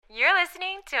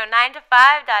listening to a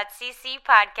 9to5.cc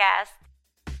podcast.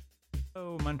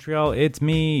 Hello, Montreal. It's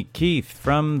me, Keith,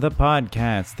 from the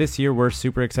podcast. This year, we're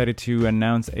super excited to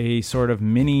announce a sort of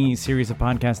mini series of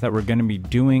podcasts that we're going to be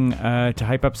doing to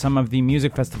hype up some of the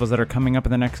music festivals that are coming up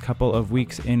in the next couple of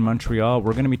weeks in Montreal.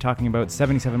 We're going to be talking about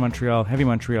 77 Montreal, Heavy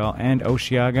Montreal, and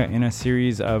Osheaga in a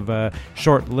series of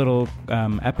short little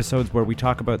episodes where we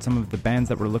talk about some of the bands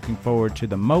that we're looking forward to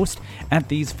the most at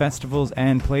these festivals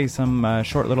and play some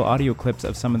short little audio clips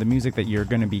of some of the music that you're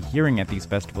going to be hearing at these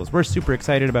festivals. We're super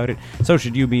excited about it. So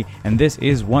should you be, and this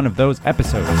is one of those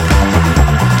episodes.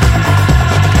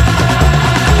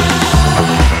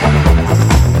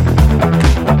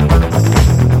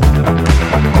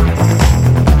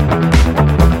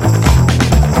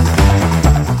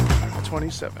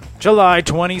 July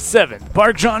 27th,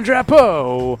 Parc Jean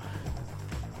Drapeau.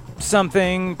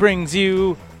 Something brings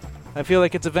you... I feel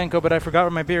like it's a Venko, but I forgot where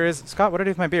my beer is. Scott, what did I do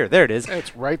with my beer? There it is.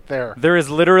 It's right there. There is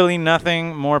literally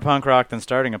nothing more punk rock than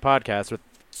starting a podcast with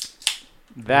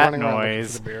that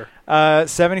noise.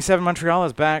 77 Montreal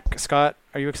is back. Scott,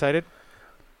 are you excited?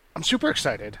 I'm super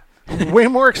excited. Way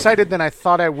more excited than I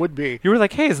thought I would be. You were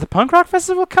like, hey, is the punk rock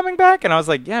festival coming back? And I was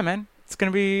like, yeah, man, it's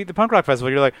going to be the punk rock festival.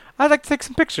 You're like, I'd like to take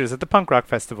some pictures at the punk rock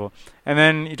festival. And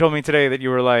then you told me today that you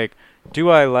were like, do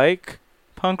I like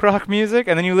punk rock music?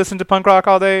 And then you listened to punk rock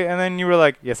all day, and then you were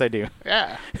like, yes, I do.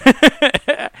 Yeah.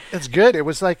 It's good. It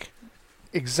was like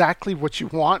exactly what you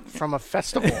want from a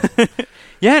festival.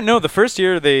 Yeah, no, the first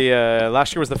year,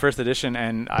 last year was the first edition,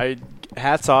 and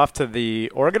hats off to the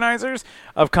organizers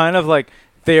of kind of like,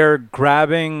 they're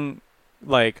grabbing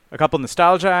like a couple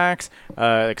nostalgia acts,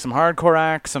 like some hardcore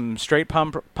acts, some straight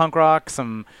punk rock,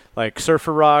 some like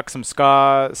surfer rock, some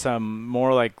ska, some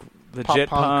more like legit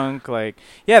punk. Like,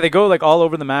 yeah, they go like all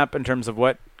over the map in terms of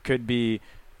what could be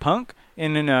punk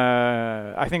in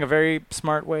I think a very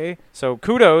smart way. So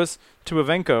kudos to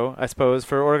Evenko, I suppose,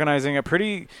 for organizing a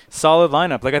pretty solid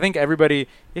lineup. Like, I think everybody,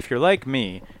 if you're like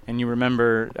me and you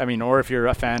remember, I mean, or if you're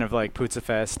a fan of like Pootsa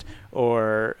Fest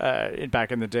or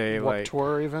back in the day, Warped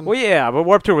Tour even. Well, yeah, but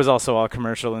Warped Tour was also all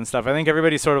commercial and stuff. I think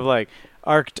everybody sort of like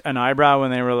arced an eyebrow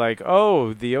when they were like,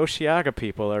 oh, the Osheaga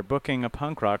people are booking a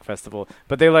punk rock festival,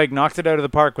 but they like knocked it out of the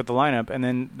park with the lineup, and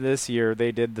then this year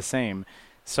they did the same.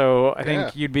 So I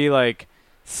think you'd be like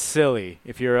silly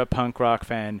if you're a punk rock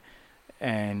fan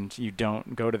and you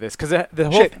don't go to this, because the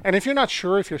whole and if you're not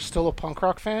sure if you're still a punk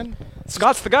rock fan,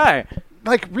 Scott's the guy.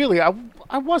 Like, really, I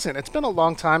wasn't. It's been a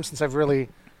long time since I've really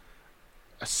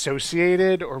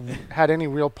associated or had any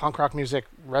real punk rock music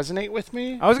resonate with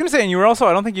me. I was gonna say, and you were also,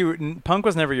 I don't think punk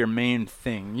was never your main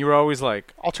thing. You were always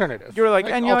like alternative. You were like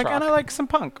and you're like, and I like some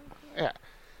punk. Yeah.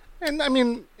 And I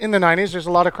mean, in the 90s, there's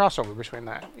a lot of crossover between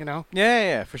that, you know?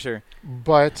 Yeah, for sure.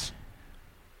 But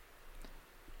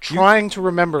trying to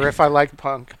remember if I like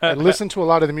punk, I listen to a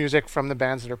lot of the music from the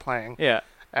bands that are playing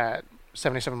at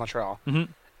 77 Montreal.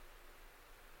 Mm-hmm.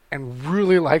 And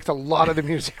really liked a lot of the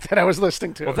music that I was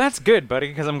listening to. Well, that's good, buddy,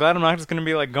 because I'm glad I'm not just going to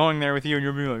be like going there with you and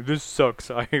you'll be like, this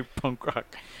sucks, I hate punk rock.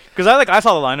 Because I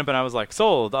saw the lineup and I was like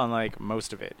sold on like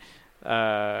most of it.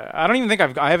 I don't even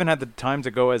think I haven't had the time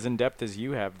to go as in depth as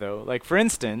you have, though. Like, for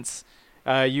instance,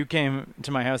 you came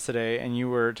to my house today and you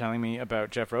were telling me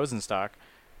about Jeff Rosenstock.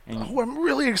 And I'm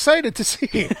really excited to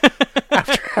see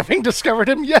after having discovered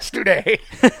him yesterday.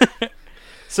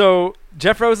 So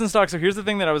Jeff Rosenstock. So here's the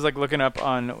thing that I was like looking up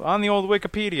on the old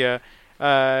Wikipedia.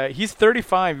 He's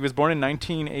 35. He was born in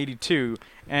 1982,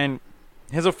 and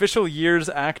his official years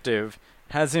active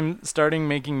has him starting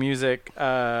making music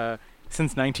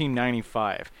since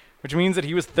 1995, which means that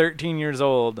he was 13 years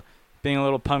old, being a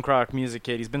little punk rock music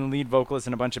kid. He's been the lead vocalist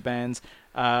in a bunch of bands.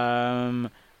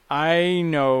 I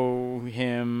know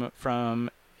him from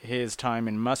his time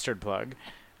in Mustard Plug,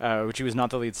 which he was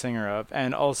not the lead singer of,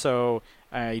 and also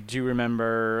I do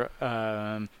remember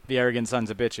the Arrogant Sons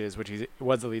of Bitches, which he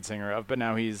was the lead singer of, but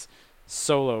now he's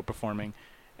solo performing.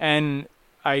 And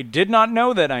I did not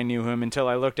know that I knew him until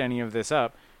I looked any of this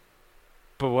up.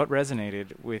 But what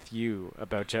resonated with you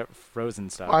about Jeff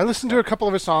Rosenstock? Well, I listened to a couple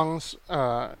of his songs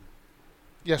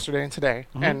yesterday and today,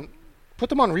 and put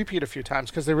them on repeat a few times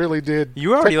because they really did.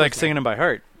 You already like singing them by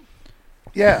heart.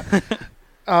 Yeah.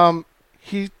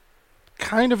 He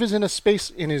kind of is in a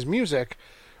space in his music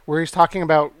where he's talking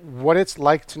about what it's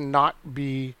like to not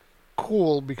be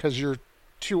cool because you're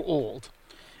too old.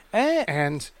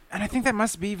 And I think that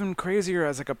must be even crazier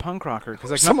as like a punk rocker,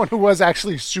 because like someone who was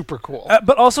actually super cool,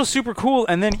 but also super cool.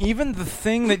 And then even the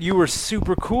thing that you were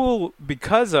super cool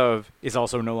because of is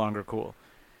also no longer cool.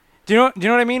 Do you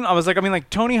know what I mean? I mean, like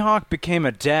Tony Hawk became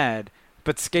a dad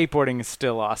but skateboarding is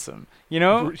still awesome. You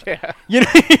know? Yeah. You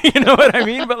know, you know what I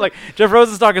mean? But like Jeff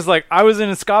Rosenstock is like, I was in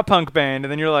a ska punk band,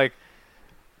 and then you're like,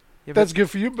 yeah, That's good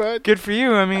for you, bud. good for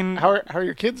you. I mean, How are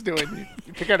your kids doing?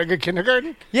 You pick out a good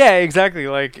kindergarten? yeah, exactly.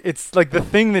 Like it's like the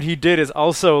thing that he did is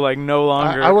also like no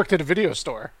longer. I worked at a video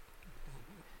store.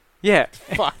 Yeah.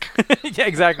 Fuck. Yeah,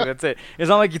 exactly. That's it. It's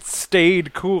not like it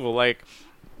stayed cool. Like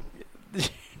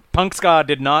punk ska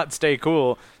did not stay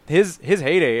cool. His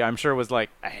heyday, I'm sure, was like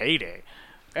a heyday.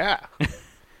 Yeah.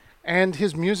 And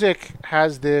his music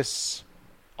has this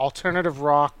alternative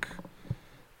rock,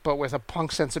 but with a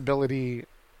punk sensibility,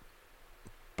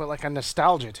 but like a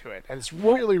nostalgia to it. And it's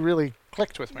really, really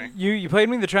clicked with me. You played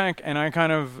me the track, and I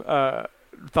kind of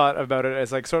thought about it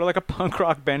as like sort of like a punk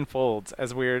rock Ben Folds,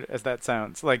 as weird as that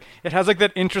sounds. Like it has like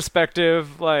that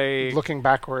introspective, like Looking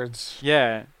backwards.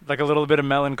 yeah, like a little bit of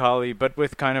melancholy, but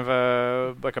with kind of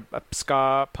a like a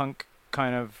ska punk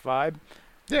kind of vibe.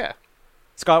 Yeah.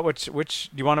 Scott, which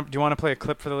do you want to play a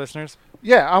clip for the listeners?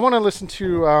 Yeah, I want to listen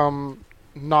to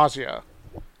Nausea,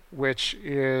 which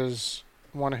is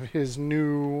one of his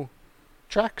new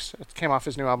tracks. It came off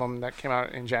his new album that came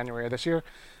out in January of this year.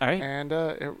 All right. And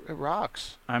it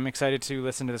rocks. I'm excited to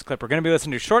listen to this clip. We're going to be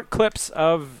listening to short clips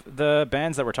of the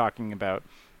bands that we're talking about.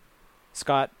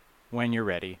 Scott, when you're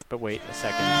ready. But wait a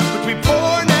second. Between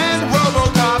porn and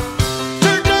RoboCop,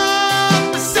 turned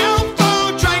up the cell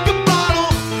phone, drank a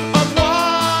bottle of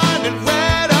wine, and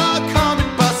read a comic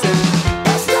bussin'.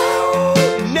 Passed out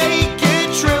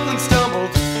naked, shriveled,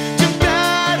 stumbled to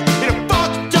bed in a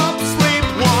fucked up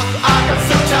sleepwalk. I got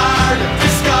so tired of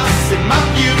discussing my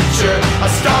future. I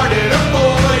started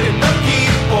avoiding the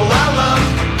people I love.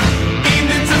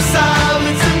 Evenings of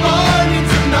silence and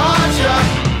mornings of nausea.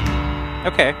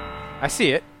 Okay. I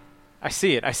see it.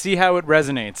 I see how it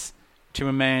resonates to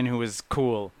a man who was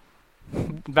cool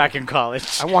back in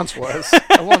college. I once was.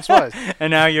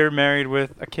 And now you're married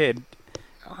with a kid.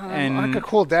 I'm like a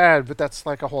cool dad, but that's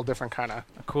like a whole different kind of.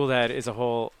 A cool dad is a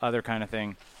whole other kind of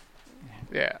thing.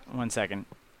 Yeah. 1 second.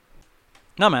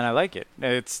 No, man, I like it.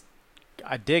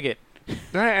 I dig it.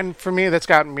 And for me, that's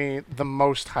gotten me the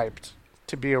most hyped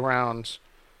to be around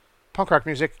punk rock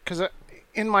music. Because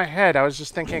in my head, I was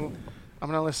just thinking, I'm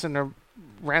going to listen to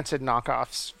Rancid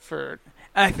knockoffs for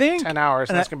I think 10 hours,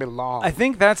 and and that's going to be long. I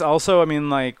think that's also, I mean,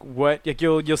 like what like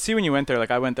you'll see when you went there. Like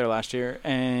I went there last year,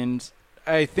 and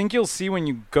I think you'll see when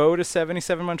you go to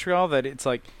 77 Montreal that it's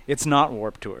like it's not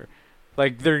Warped Tour.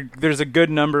 Like there's a good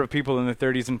number of people in the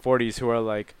 30s and 40s who are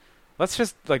like, let's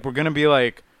just like we're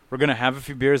gonna have a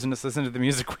few beers and just listen to the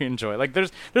music we enjoy. Like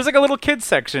there's like a little kids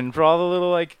section for all the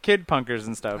little like kid punkers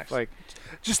and stuff. Nice. Like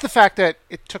Just the fact that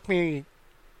it took me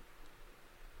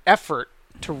effort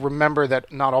to remember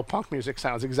that not all punk music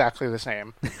sounds exactly the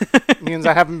same means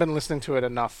I haven't been listening to it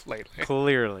enough lately.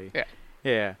 clearly, Yeah.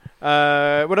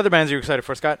 yeah. What other bands are you excited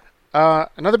for, Scott?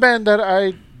 Another band that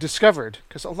I discovered,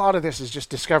 because a lot of this is just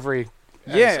discovery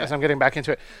as I'm getting back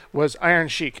into it, was Iron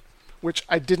Chic, which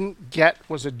I didn't get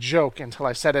was a joke until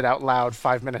I said it out loud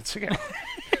 5 minutes ago.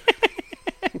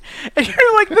 And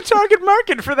you're like the target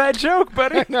market for that joke,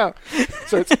 buddy. No.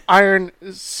 So it's Iron,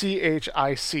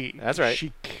 CHIC. That's right.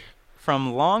 Chic.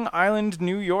 From Long Island,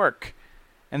 New York.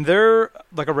 And they're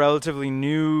like a relatively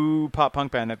new pop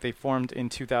punk band that they formed in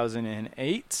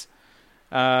 2008.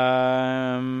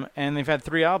 And they've had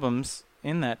 3 albums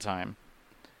in that time.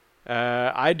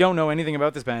 I don't know anything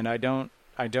about this band. I don't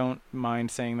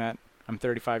mind saying that. I'm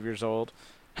 35 years old.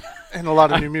 And a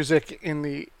lot of new music in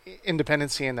the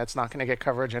independent scene that's not going to get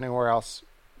coverage anywhere else.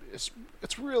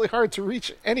 It's really hard to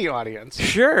reach any audience.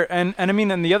 Sure, and I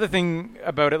mean, and the other thing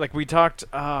about it, like we talked.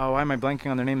 Why am I blanking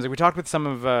on their names? Like we talked with some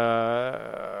of.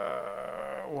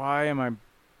 Why am I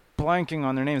blanking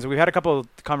on their names? We had a couple of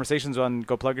conversations on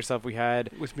Go Plug Yourself. We had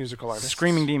With musical artists.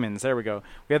 Screaming Demons. There we go.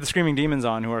 We had the Screaming Demons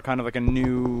on, who are kind of like a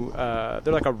new.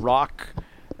 They're like a rock,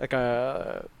 like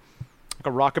a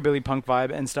rockabilly punk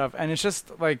vibe and stuff. And it's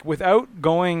just like without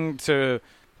going to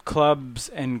clubs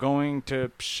and going to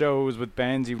shows with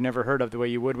bands you've never heard of the way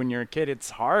you would when you're a kid,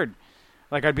 it's hard.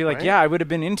 Like I'd be like, Right. yeah, I would have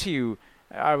been into you.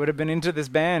 I would have been into this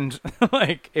band.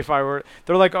 Like if I were,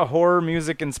 they're like a horror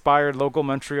music inspired local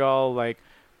Montreal, like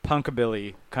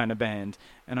punkabilly kind of band.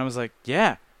 And I was like,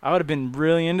 yeah, I would have been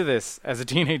really into this as a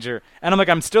teenager. And I'm like,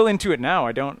 I'm still into it now.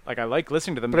 I like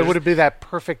listening to them. But it would have been that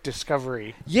perfect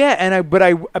discovery. Yeah. And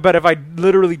but if I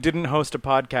literally didn't host a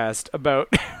podcast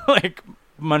about like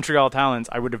Montreal talents,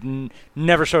 I would have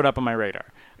never showed up on my radar.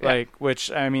 Yeah. Like, which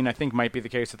I mean, I think might be the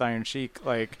case with Iron Chic.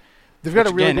 Like, They've got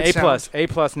a really again, good A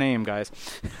plus name, guys.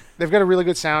 They've got a really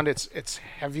good sound. It's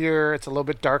heavier. It's a little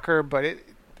bit darker, but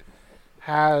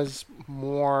has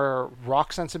more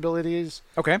rock sensibilities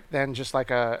Okay. than just like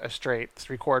a straight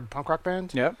 3-chord punk rock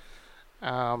band. Yep.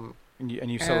 Um, And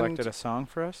you selected a song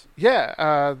for us?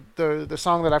 yeah, the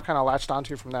song that I've kind of latched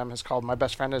onto from them is called "My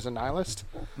Best Friend Is a Nihilist,"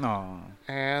 No.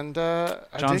 and I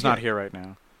John's dig not it. here right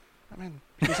now. I mean,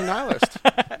 he's a nihilist.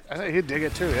 I think he'd dig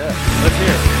it too. Yeah. Let's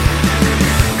hear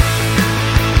it.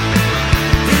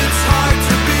 It's hard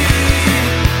to be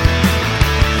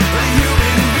a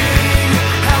human being.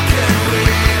 How can we,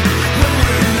 when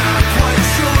we're not quite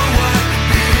sure what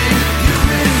being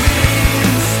human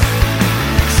means?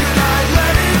 Should I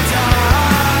let it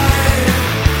die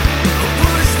or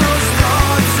push those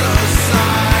thoughts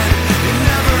aside? It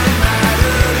never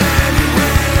mattered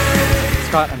anyway.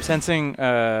 Scott, I'm sensing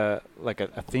like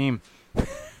a theme.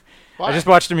 Why? I just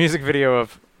watched a music video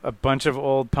of a bunch of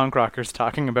old punk rockers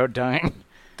talking about dying.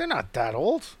 They're not that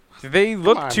old. They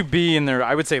look on. to be in their,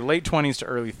 I would say, late 20s to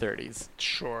early 30s.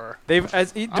 Sure. They've I'm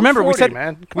remember 40, we said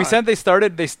man. Come we on. said they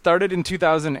started in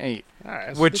 2008, All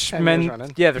right, which 10 years meant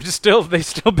running. yeah, they've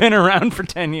still been around for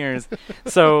 10 years.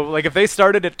 So like if they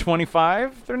started at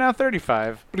 25, they're now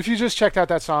 35. But if you just checked out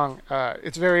that song,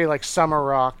 it's very like summer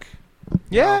rock.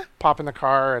 Yeah. You know, pop in the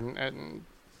car and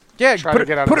Yeah, try put to it,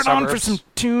 get out of put the it on for suburbs. some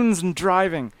tunes and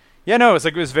driving. Yeah, no, it's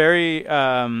like it was very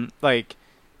like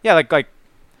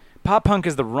pop punk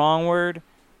is the wrong word,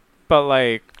 but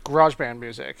like garage band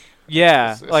music.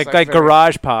 yeah, It's like very-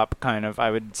 garage pop kind of, I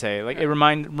would say. Like it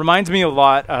reminds me a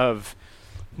lot of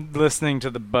listening to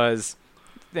the Buzz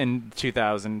in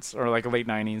 2000s or like late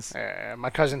 90s. My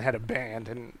cousin had a band,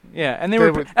 and Yeah, and They they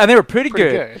were were pretty pretty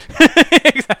good.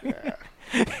 good. Exactly.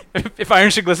 If Iron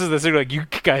Chic listens to this, they're like, "You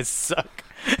guys suck."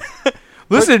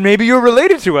 Listen, maybe you're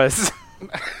related to us.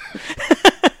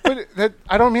 But that,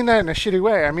 I don't mean that in a shitty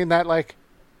way. I mean that like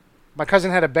my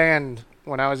cousin had a band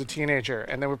when I was a teenager,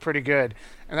 and they were pretty good.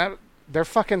 And that their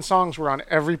fucking songs were on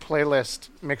every playlist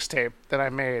mixtape that I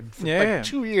made for Yeah. like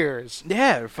 2 years.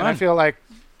 Yeah, they're And I fun. feel like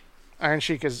Iron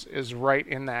Chic is right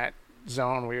in that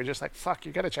zone where you're just like, fuck,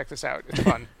 you got to check this out. It's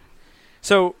fun.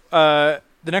 So the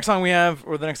next song we have,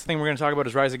 or the next thing we're going to talk about,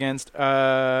 is Rise Against.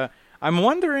 I'm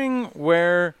wondering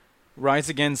where Rise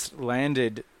Against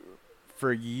landed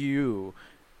for you,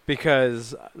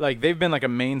 because like they've been like a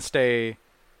mainstay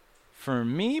for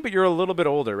me, but you're a little bit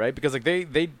older, right? Because like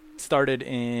they started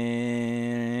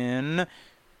in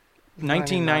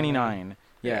 1999.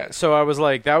 Yeah. Yeah. So I was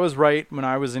like, that was right when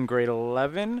I was in grade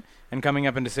 11 and coming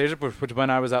up into stage, which when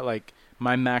I was at like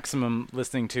my maximum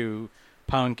listening to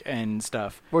punk and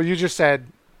stuff. Well, you just said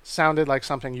sounded like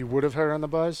something you would have heard on the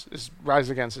Buzz. Is Rise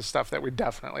Against is stuff that we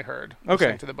definitely heard Okay.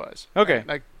 listening to the Buzz. Okay. Right?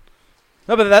 Like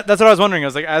No, but that's what I was wondering. I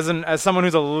was like, as someone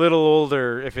who's a little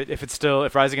older, if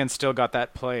Rise Against still got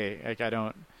that play, like I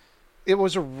don't. it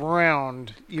was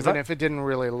around, even I- if it didn't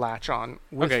really latch on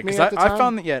with Okay, me because at the time. I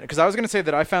found that because I was gonna say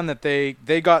that I found that they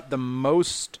got the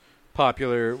most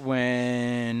popular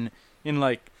when in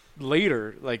like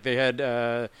later, like they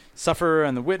had Suffer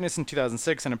and The Witness in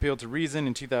 2006 and Appeal to Reason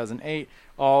in 2008,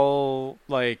 all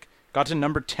like got to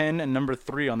number 10 and number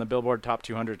 3 on the Billboard Top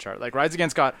 200 chart. Like Rise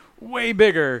Against got way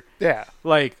bigger Yeah.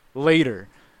 like later,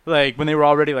 like when they were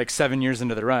already like 7 years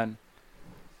into the run.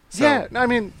 So, Yeah, I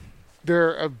mean,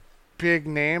 they're a big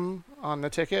name on the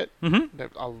ticket. Mm-hmm.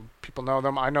 People know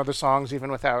them. I know the songs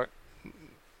even without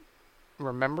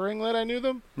remembering that I knew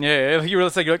them. Yeah, you were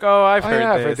just like, you're like, oh, I've heard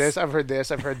I've this. heard this. I've heard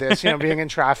this. I've heard this. You know, being in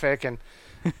traffic and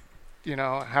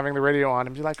having the radio on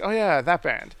and be like, oh yeah, that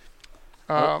band.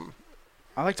 Well,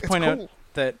 I like to It's point out cool.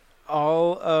 that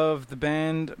all of the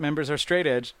band members are straight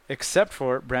edge except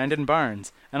for Brandon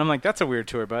Barnes, and I'm like, that's a weird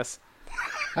tour bus.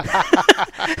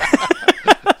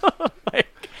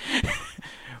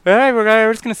 Like, all right,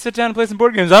 we're just gonna sit down and play some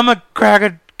board games. I'm gonna crack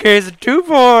a case of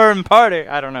 2-4 and party.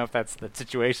 I don't know if that's the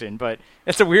situation, but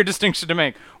it's a weird distinction to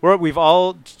make. We've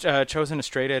all chosen a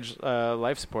straight edge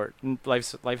life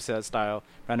style.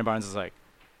 Brandon Barnes is like,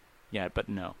 yeah, but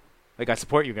no. Like I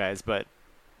support you guys, but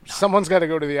Someone's got to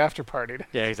go to the after party.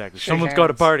 yeah, exactly. Shake Someone's got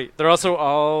to hands. party. They're also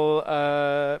all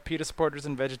PETA supporters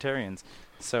and vegetarians.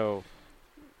 So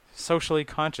socially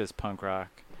conscious punk rock.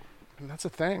 And that's a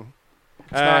thing.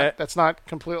 That's not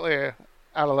completely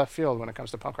out of left field when it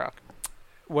comes to punk rock.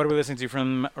 What are we listening to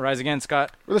from Rise Against,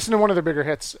 Scott? We're listening to one of their bigger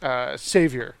hits,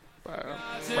 Savior,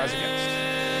 Rise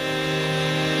Against.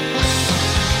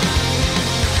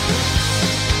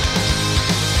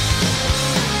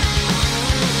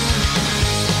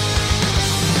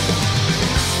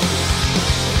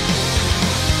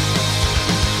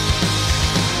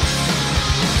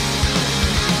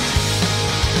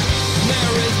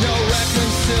 There is no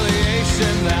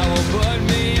reconciliation that will put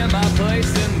me in my place,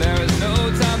 and there is no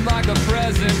time like a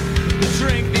present to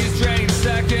drink these drains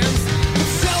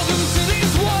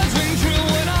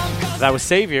That was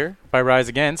Savior by Rise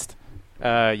Against.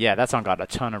 Yeah, that song got a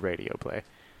ton of radio play.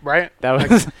 Right? That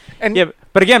was and yeah,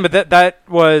 but again, that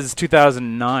was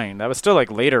 2009. That was still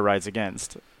like later Rise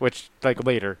Against, which like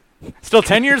later, still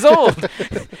 10 years old.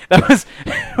 That was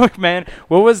like, man.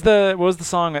 What was the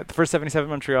song at the first 77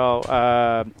 Montreal?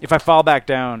 If I Fall Back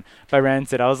Down by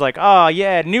Rancid. I was like, oh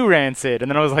yeah, new Rancid,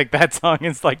 and then I was like, that song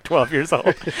is like 12 years old.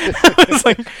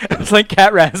 It was like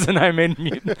Kat Raz and I made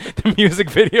the music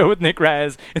video with Nick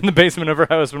Raz in the basement of her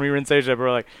house when we were in Sage. We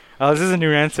were like, oh, this isn't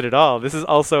new Rancid at all. This is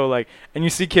also like, and you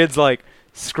see kids like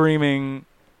screaming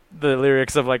the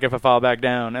lyrics of like If I Fall Back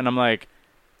Down, and I'm like,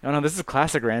 oh no, this is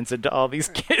classic Rancid to all these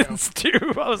kids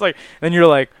too. I was like, then you're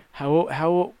like,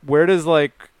 where does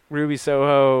like Ruby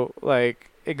Soho like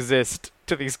exist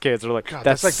to these kids? Or like, God,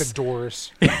 that's like the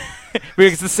Doors.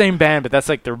 It's the same band, but that's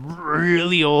like the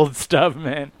really old stuff,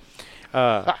 man.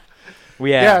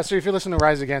 Yeah, so if you listen to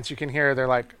Rise Against, you can hear they're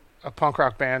like a punk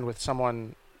rock band with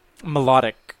someone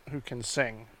melodic who can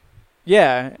sing.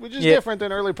 Yeah. Which is different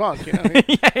than early punk, you know what I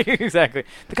mean? Yeah, exactly.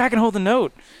 The guy can hold a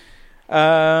note.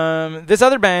 This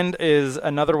other band is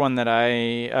another one that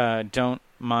I don't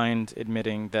mind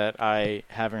admitting that I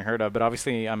haven't heard of, but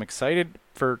obviously I'm excited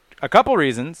for a couple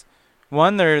reasons.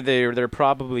 One, they're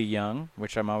probably young,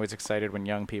 which I'm always excited when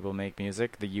young people make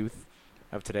music. The youth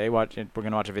of today, we're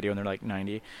gonna watch a video and they're like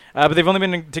 90, but they've only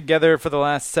been together for the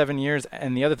last 7 years.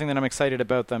 And the other thing that I'm excited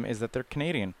about them is that they're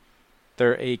Canadian.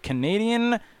 They're a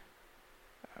Canadian,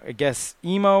 I guess,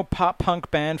 emo pop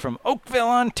punk band from Oakville,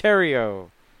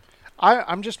 Ontario.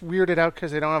 I'm just weirded out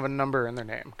because they don't have a number in their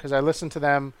name. Because I listened to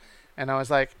them, and I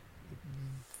was like,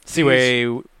 Seaway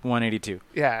 182.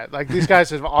 Yeah, like these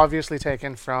guys have obviously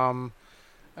taken from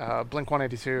Blink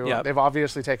 182. Yep. They've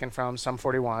obviously taken from Sum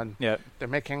 41. Yeah. They're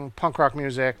making punk rock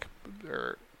music.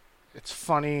 It's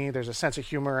funny. There's a sense of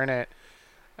humor in it.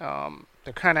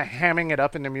 They're kind of hamming it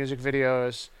up in their music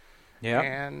videos. Yeah.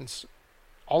 And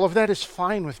all of that is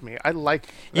fine with me. I like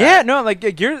that. Yeah, no,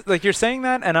 you're saying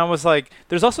that, and I was like,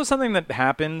 there's also something that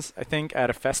happens, I think, at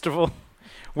a festival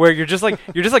where you're just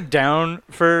like down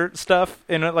for stuff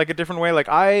in a different way. Like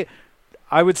I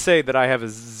would say that I have a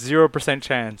 0%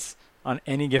 chance on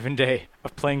any given day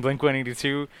of playing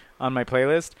Blink-182 on my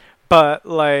playlist, but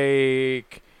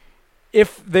like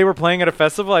if they were playing at a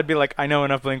festival, I'd be like, I know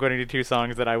enough Blink-182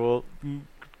 songs that I will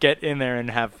get in there and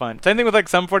have fun. Same thing with like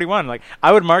Sum 41. Like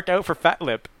I would mark out for Fat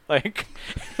Lip. Like,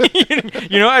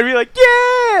 you know, I'd be like,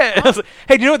 yeah. I was like,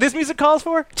 hey, do you know what this music calls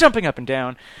for? Jumping up and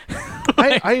down.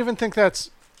 I even think that's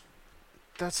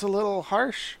a little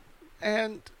harsh,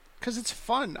 and because it's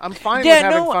fun. I'm fine with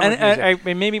having fun with music.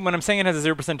 And maybe when I'm saying it has a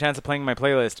 0% chance of playing my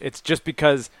playlist, it's just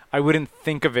because I wouldn't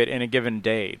think of it in a given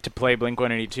day to play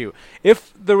Blink-182.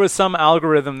 If there was some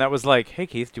algorithm that was like, hey,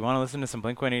 Keith, do you want to listen to some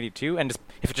Blink-182? And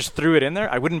if it just threw it in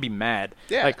there, I wouldn't be mad.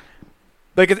 Yeah.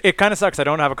 Like it kind of sucks. I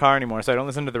don't have a car anymore, so I don't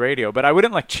listen to the radio. But I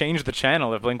wouldn't like change the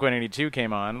channel if Blink-182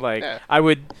 came on. Like I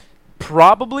would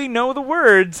probably know the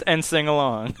words and sing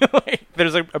along. Like,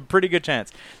 there's a pretty good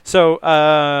chance. So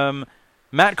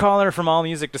Matt Collar from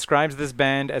AllMusic describes this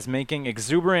band as making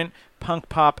exuberant punk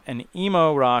pop and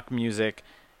emo rock music,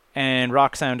 and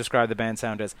Rock Sound described the band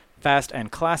sound as fast and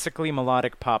classically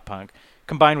melodic pop punk,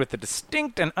 combined with the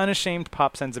distinct and unashamed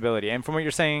pop sensibility. And from what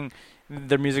you're saying,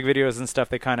 their music videos and stuff,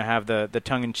 they kind of have the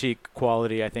tongue-in-cheek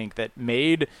quality, I think, that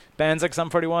made bands like Sum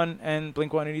 41 and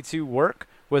Blink-182 work,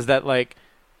 was that, like,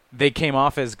 they came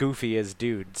off as goofy as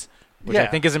dudes, which I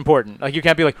think is important. Like, you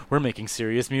can't be like, we're making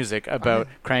serious music about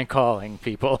crank-calling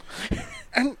people.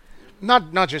 And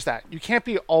not just that. You can't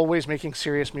be always making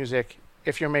serious music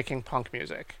if you're making punk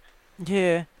music.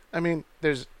 Yeah. I mean,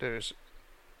 there's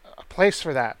a place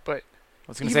for that, but... I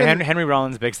was going to say, Henry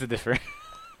Rollins begs to differ.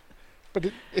 But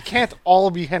it can't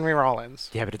all be Henry Rollins.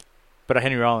 Yeah, but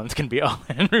Henry Rollins can be all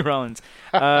Henry Rollins.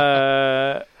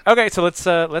 Okay, so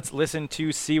let's listen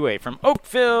to Seaway from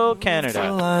Oakville,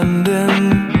 Canada.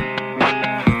 London.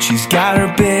 She's got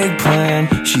her big plan.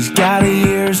 She's got a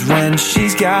year's rent.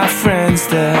 She's got friends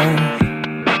there.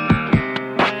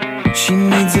 She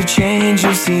needs a change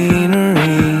of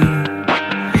scenery.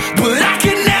 But I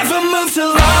can never move to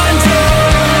London.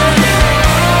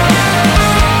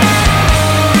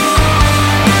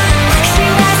 She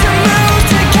wants to move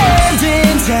to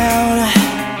Camden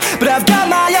Town, but I've got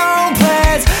my own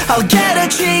plans. I'll get a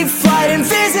cheap flight and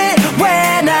visit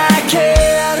when I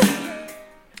can.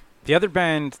 The other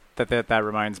band that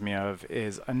reminds me of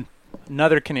is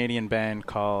another Canadian band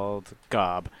called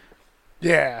Gob.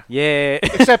 Yeah. Yeah.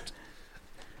 Except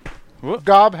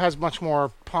Gob has much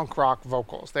more punk rock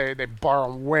vocals. They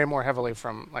borrow way more heavily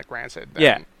from like Rancid.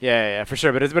 Yeah, for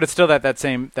sure. But it's still that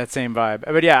same vibe.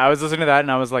 But yeah, I was listening to that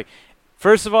and I was like,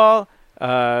 first of all,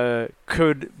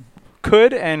 could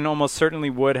and almost certainly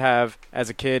would have, as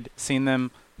a kid, seen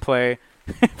them play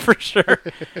for sure.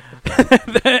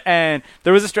 And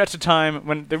there was a stretch of time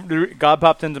when Gob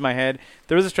popped into my head.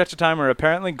 There was a stretch of time where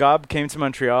apparently Gob came to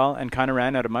Montreal and kind of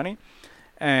ran out of money.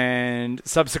 And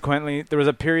subsequently, there was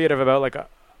a period of about like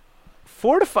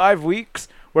 4 to 5 weeks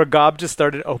where Gob just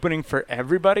started opening for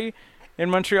everybody in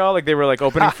Montreal. Like they were like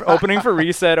opening for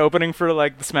Reset, opening for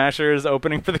like the Smashers,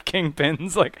 opening for the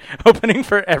Kingpins, like opening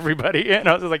for everybody. And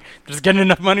I was just like, just getting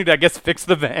enough money to, I guess, fix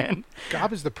the van.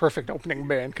 Gob is the perfect opening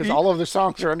band because all of their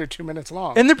songs are under 2 minutes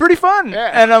long. And they're pretty fun.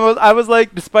 Yeah. And I was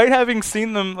like, despite having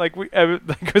seen them, like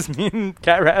it was me and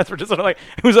Cat Raz were just sort of like,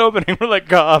 who's opening? We're like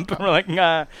Gob. And we're like,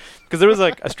 nah. Because there was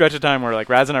like a stretch of time where like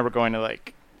Raz and I were going to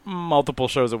like multiple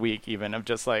shows a week, even of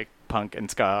just like punk and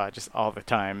ska, just all the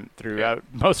time throughout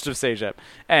most of Sejep.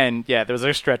 And yeah, there was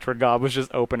a stretch where Gob was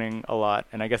just opening a lot,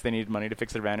 and I guess they needed money to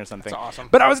fix their van or something. That's awesome.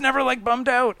 But I was never like bummed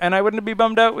out, and I wouldn't be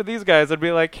bummed out with these guys. I'd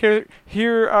be like,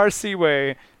 here are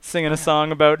Seaway singing a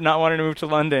song about not wanting to move to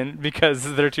London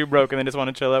because they're too broke and they just want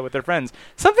to chill out with their friends.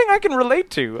 Something I can relate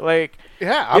to. Like,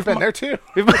 Yeah, I've been there too.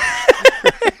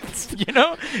 you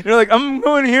know, you're like, I'm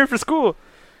going here for school.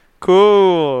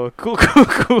 Cool.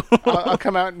 I'll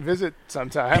come out and visit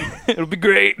sometime. It'll be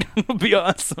great. It'll be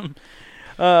awesome.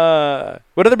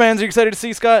 What other bands are you excited to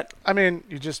see, Scott? I mean,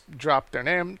 you just dropped their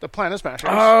name, the Planet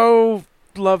Smashers. Oh,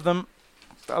 love them.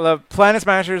 I love Planet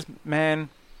Smashers. Man,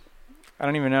 I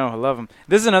don't even know. I love them.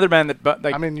 This is another band that,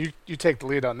 like, I mean, you take the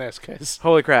lead on this because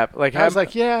holy crap! Like, I was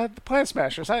like, yeah, the Planet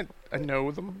Smashers. I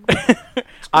know them.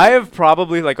 I have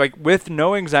probably like with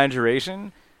no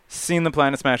exaggeration seen the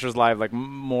Planet Smashers live like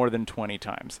more than 20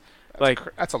 times.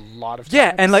 That's a lot of times.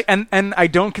 Yeah, and like and I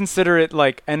don't consider it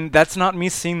like, and that's not me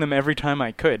seeing them every time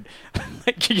I could.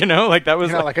 Like, you know, like that was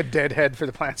You're not like a deadhead for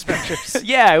the Planet Smashers.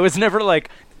 yeah, it was never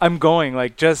like I'm going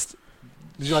like just.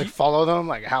 Did you like follow them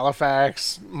like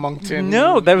Halifax, Moncton?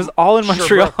 No, that was all in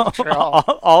Montreal.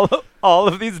 Montreal. all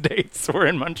of these dates were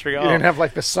in Montreal. You didn't have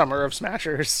like the summer of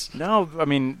Smashers. No, I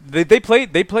mean they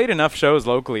played enough shows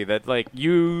locally that like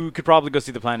you could probably go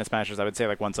see the Planet Smashers. I would say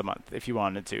like once a month if you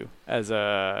wanted to as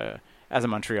a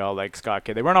Montreal like ska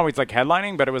kid. They weren't always like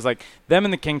headlining, but it was like them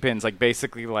and the Kingpins like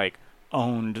basically like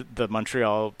owned the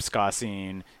Montreal ska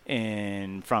scene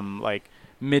in from like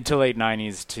mid to late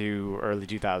 90s to early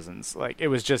 2000s. Like it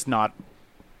was just not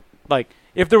like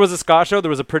if there was a ska show, there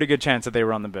was a pretty good chance that they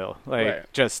were on the bill. Like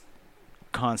Right. just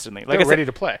constantly. Like They're I ready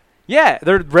said, to play. yeah,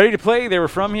 they're ready to play. They were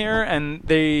from here, and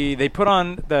they put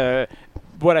on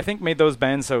what I think made those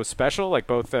bands so special. Like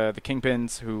both the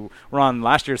Kingpins, who were on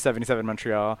last year's 77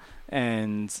 Montreal,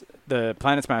 and the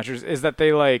Planet Smashers, is that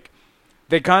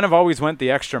they kind of always went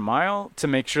the extra mile to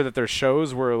make sure that their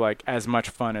shows were like as much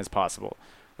fun as possible.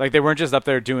 Like they weren't just up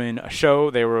there doing a show;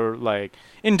 they were like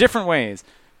in different ways.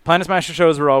 Planet Smasher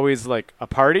shows were always like a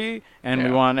party, and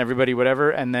we want everybody whatever.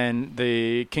 And then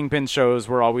the Kingpin shows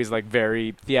were always like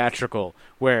very theatrical,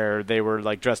 where they were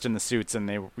like dressed in the suits, and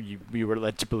you were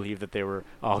led to believe that they were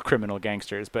all criminal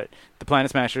gangsters. But the Planet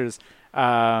Smashers,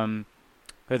 there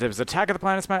was Attack of the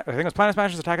Planet Smashers. I think it was Planet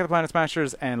Smashers, Attack of the Planet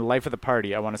Smashers, and Life of the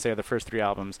Party. I want to say are the first 3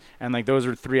 albums, and like those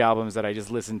are 3 albums that I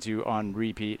just listened to on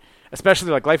repeat.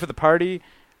 Especially like Life of the Party,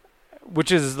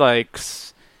 which is like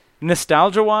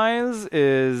nostalgia-wise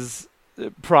is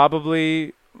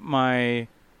probably my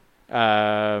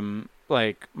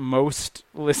like most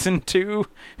listened to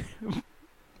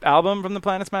album from the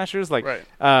Planet Smashers. Like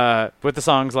with the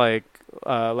songs like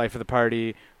Life of the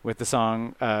Party, with the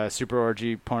song Super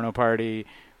Orgy Porno Party,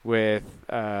 with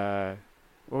what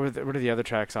are the other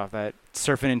tracks off that?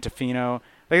 Surfing into Fino.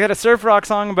 They had a surf rock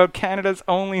song about Canada's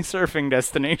only surfing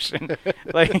destination.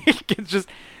 Like it's just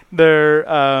they're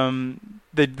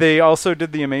they also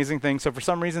did the amazing thing. So for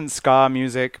some reason, ska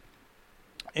music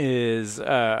is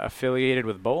affiliated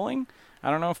with bowling. I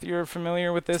don't know if you're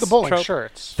familiar with this. It's the bowling trope.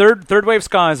 shirts. Third wave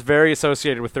ska is very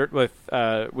associated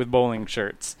with bowling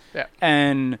shirts. Yeah.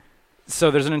 And so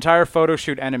there's an entire photo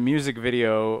shoot and a music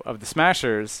video of the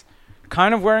Smashers,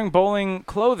 kind of wearing bowling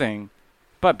clothing,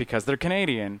 but because they're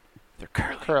Canadian, they're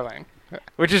curling.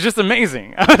 Which is just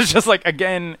amazing. I was just like,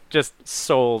 again, just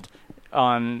sold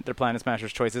on their Planet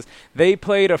Smashers choices. They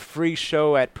played a free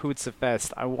show at Pootsa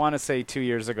Fest, I want to say 2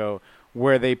 years ago,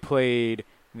 where they played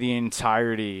the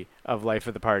entirety of Life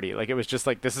of the Party. Like, it was just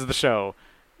like, this is the show.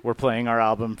 We're playing our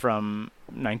album from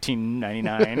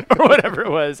 1999 or whatever it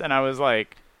was. And I was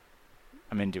like,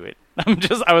 I'm into it.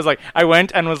 I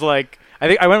went and was like, I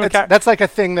think I went with That's like a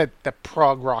thing that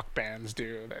prog rock bands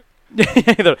do. That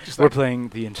We're playing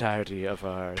the entirety of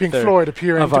our Pink third- Floyd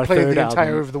appearing of to our play third the entire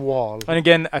album. of the wall. And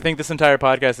again, I think this entire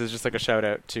podcast is just like a shout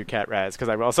out to Cat Raz, because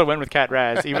I also went with Cat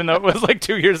Raz, even though it was like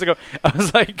 2 years ago. I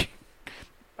was like,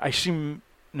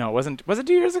 no, it wasn't. Was it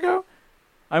 2 years ago?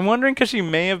 I'm wondering because she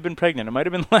may have been pregnant. It might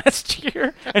have been last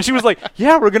year. And she was like,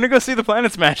 yeah, we're going to go see the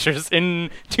Planet Smashers in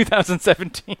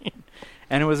 2017.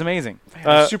 And it was amazing.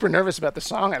 I'm super nervous about the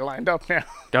song I lined up now.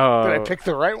 Oh, Did I pick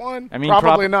the right one? I mean,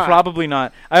 probably not. Probably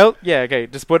not. Okay.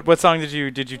 Just what song did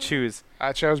you choose?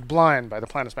 I chose "Blind" by the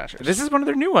Planet Smashers. This is one of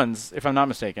their new ones, if I'm not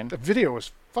mistaken. The video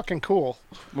was fucking cool.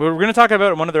 We're going to talk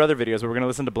about one of their other videos, but we're going to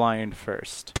listen to "Blind"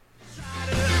 first.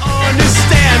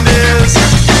 Understand is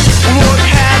what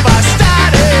have I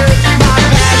started? My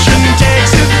passion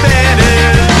takes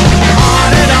advantage.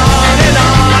 On and on and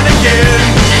on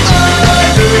again.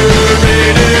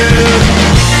 Underrated.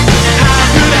 How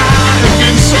could I have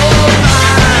been so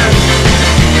blind?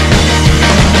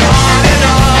 On and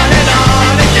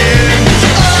on again.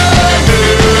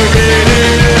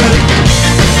 Underrated.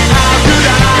 How could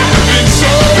I have been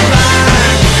so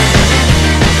blind?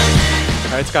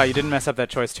 All right, Scott, you didn't mess up that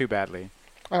choice too badly.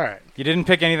 All right. You didn't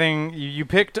pick anything. You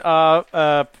picked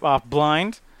off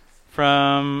 "Blind"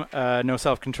 from No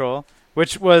Self Control,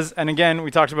 which was, and again,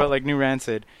 we talked about like New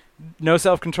Rancid. No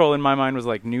Self Control in my mind was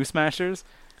like New Smashers.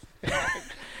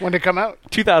 When did it come out?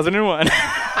 2001.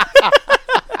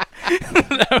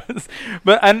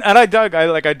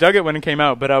 I dug it when it came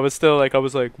out, but I was like,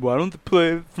 why don't they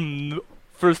play it from the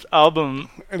first album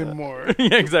Anymore.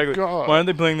 yeah, exactly. God. Why aren't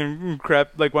they playing their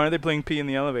crap? Like, why aren't they playing P in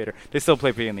the Elevator? They still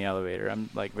play P in the Elevator. I'm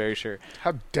like very sure.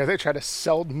 How dare they try to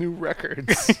sell new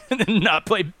records? And not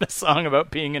play a song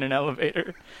about peeing in an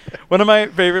elevator. One of my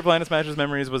favorite Planet Smashers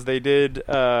memories was they did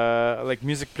like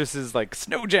Music Plus's like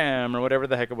Snow Jam or whatever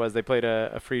the heck it was. They played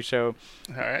a free show,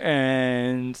 All right.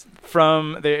 and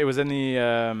it was in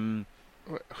the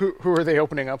Who were they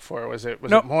opening up for? Was it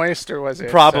No. Moist or was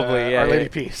it Probably, yeah, Our Lady yeah.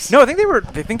 Peace? No, I think they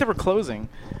were closing.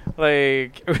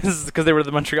 Like, it was because they were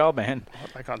the Montreal band.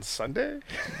 Like on Sunday?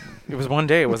 It was one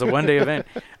day. It was a one-day event.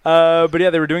 But yeah,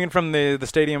 they were doing it from the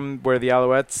stadium where the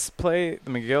Alouettes play,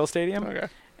 the McGill Stadium. Okay.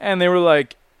 And they were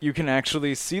like, you can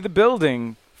actually see the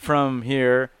building from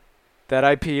here that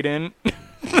I peed in.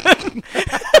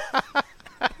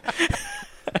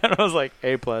 And I was like,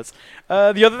 A+.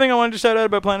 The other thing I wanted to shout out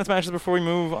about Planet Smashers before we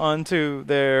move on to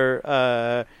their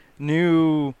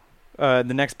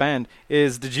the next band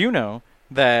is, did you know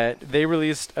that they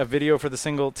released a video for the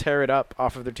single Tear It Up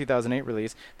off of their 2008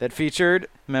 release that featured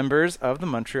members of the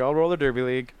Montreal Roller Derby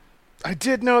League? I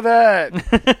did know that.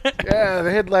 Yeah,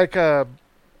 they had like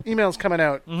emails coming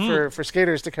out for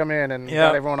skaters to come in and Yeah.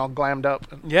 got everyone all glammed up.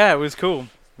 Yeah, it was cool.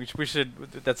 We should.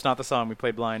 That's not the song. We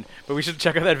played Blind, but we should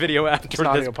check out that video after It's an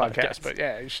this audio podcast, but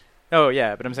yeah, you should, Oh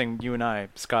yeah, but I'm saying you and I,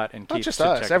 Scott and Keith. not just should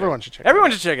us. check it Everyone out. should check.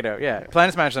 Everyone it should check it out. Yeah,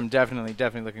 Planet Smashers. I'm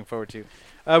definitely looking forward to.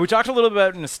 We talked a little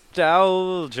about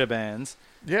nostalgia bands,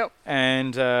 out. Yep.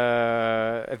 and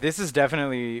this is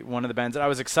definitely one of the bands that I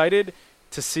was excited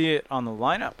to see it on the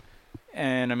lineup.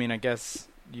 And I mean, I guess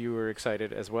you were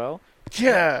excited as well.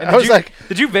 Yeah, And I was like,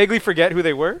 did you vaguely forget who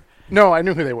they were? no, I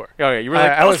knew who they were. Oh yeah, you were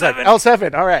like, I was like L7.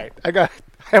 L7. All right, I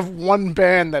have one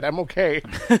band that I'm okay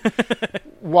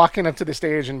walking up to the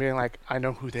stage and being like, I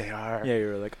know who they are. Yeah, you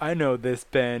were like, I know this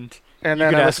band. And You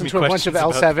then could I ask listened me to a bunch of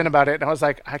questions L7 about it, and I was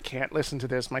like, I can't listen to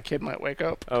this. My kid might wake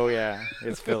up. Oh yeah,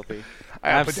 it's filthy.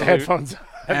 I put the headphones on.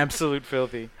 Absolute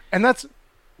filthy. And that's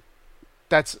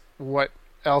what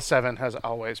L7 has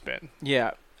always been.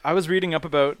 Yeah, I was reading up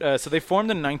about. So they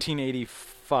formed in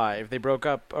 1985. They broke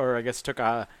up, or I guess took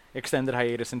a extended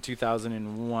hiatus in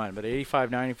 2001. But 85,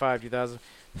 95, 2000,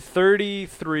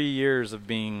 33 years of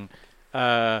being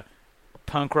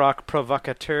punk rock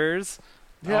provocateurs.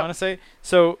 I Yeah. want to say.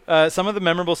 So some of the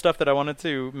memorable stuff that I wanted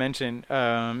to mention.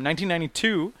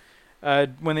 1992,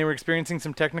 when they were experiencing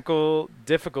some technical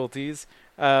difficulties,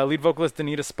 lead vocalist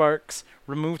Anita Sparks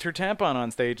removed her tampon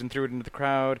on stage and threw it into the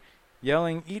crowd,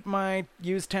 yelling, "Eat my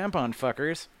used tampon,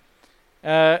 fuckers."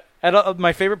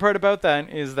 My favorite part about that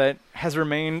is that has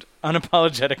remained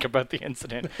unapologetic about the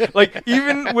incident. Like,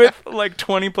 even with like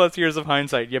 20 plus years of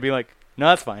hindsight, you'd be like, no,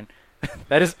 that's fine.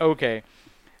 That is okay.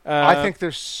 I think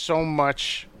there's so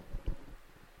much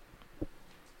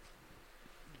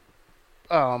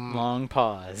Long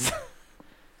pause.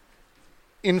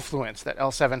 influence that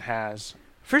L7 has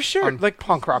For sure. on Like,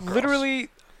 punk rock girls. literally,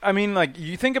 I mean, like,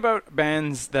 you think about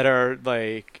bands that are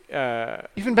like,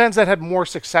 Even bands that had more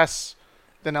success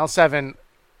than L7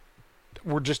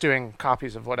 were just doing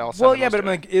copies of what L7 well, yeah, was but I'm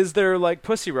doing. like, is there like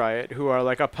Pussy Riot, who are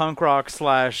like a punk rock /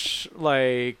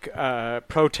 like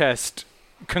protest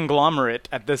conglomerate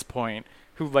at this point,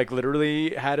 who like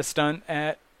literally had a stunt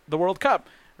at the World Cup,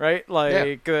 right?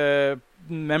 Like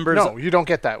members. No, you don't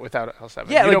get that without L7.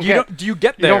 Yeah, do you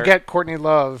get there? You don't get Courtney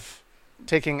Love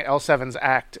taking L7's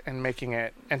act and making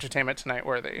it Entertainment Tonight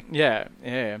worthy. Yeah.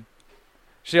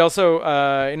 She also,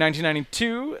 in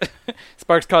 1992,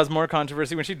 Sparks caused more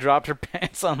controversy when she dropped her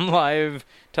pants on live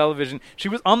television. She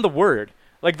was on The Word.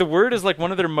 Like, The Word is, like, one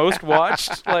of their most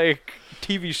watched, like,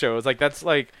 TV shows. Like, that's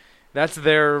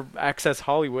their Access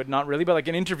Hollywood. Not really, but, like,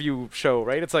 an interview show,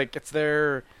 right? It's like, it's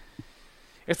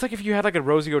like if you had, like, a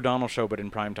Rosie O'Donnell show, but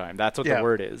in primetime. That's what The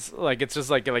Word is. Like, it's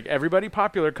just, like everybody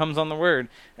popular comes on The Word.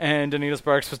 And Anita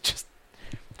Sparks was just...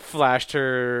 flashed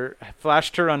her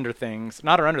under things,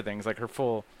 not her under things, like her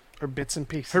bits and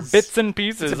pieces. Her bits and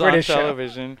pieces on British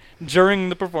television during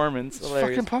the performance. It's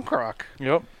fucking punk rock.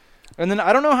 Yep. And then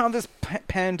I don't know how this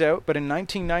panned out, but in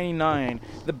 1999,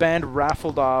 the band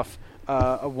raffled off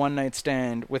a one-night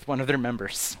stand with one of their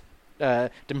members,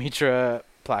 Dimitra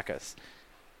Plakas.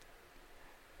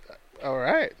 All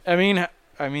right. I mean,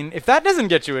 if that doesn't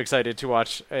get you excited to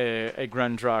watch a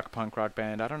grunge rock, punk rock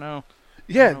band, I don't know.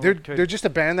 Yeah, they're just a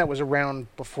band that was around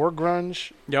before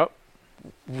grunge. Yep.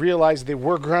 Realized they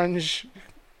were grunge,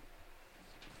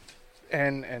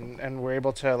 and were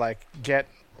able to like get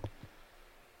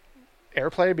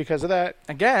airplay because of that,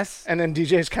 I guess. And then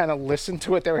DJs kind of listened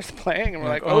to what they were playing and were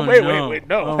like, wait,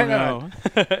 no, oh, hang on.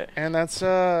 And that's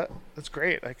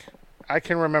great. Like, I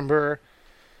can remember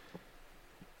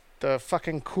the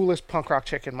fucking coolest punk rock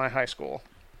chick in my high school.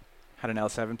 Had an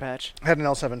L7 patch? Had an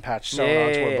L7 patch sewn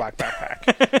onto her black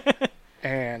backpack.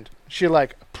 And she,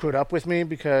 like, put up with me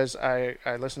because I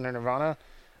listened to Nirvana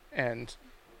and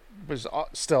was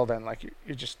still then, like,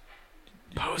 you just...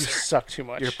 Poser. You suck too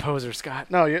much. You're a poser,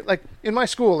 Scott. No, like, in my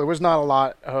school, there was not a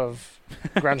lot of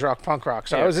grunge rock, punk rock,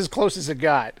 so I was as close as it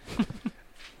got.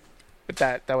 But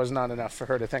that was not enough for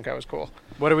her to think I was cool.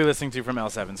 What are we listening to from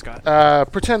L7,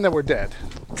 Scott? Pretend that we're dead,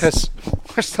 because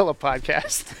we're still a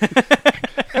podcast.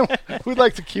 We'd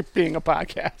like to keep being a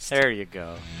podcast. There you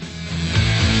go.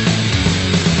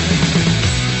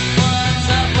 What's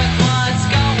up with what's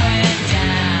going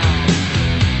down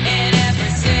in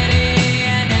every city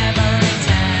and every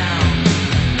town?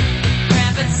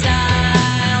 Rampant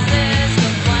styles is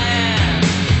the plan.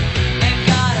 They've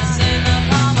got us in the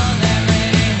palm of their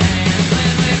pretty hands.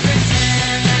 When we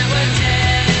pretend that we're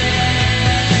dead,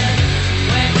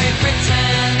 when we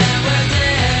pretend that we're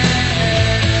dead,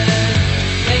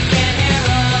 they can't hear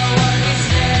a word we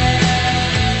say.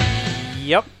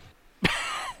 Yep.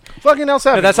 Fucking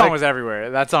L7. No, that song was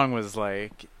everywhere. That song was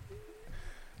like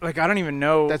I don't even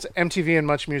know. That's MTV and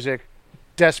Much Music,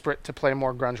 desperate to play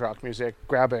more grunge rock music,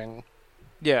 grabbing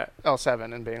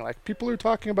L7 and being like, people are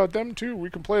talking about them too. We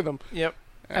can play them. Yep.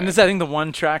 And this is, I think, the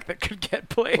one track that could get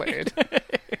played.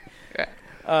 Yeah.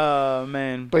 Oh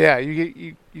man. But yeah,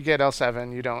 you get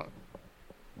L7. You don't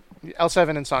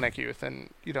L7 and Sonic Youth,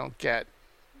 and you don't get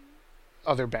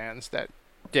other bands that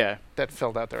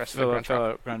filled out the rest of the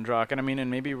grunge rock. And I mean,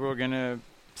 and maybe we're gonna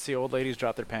see old ladies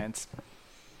drop their pants.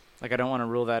 Like, I don't want to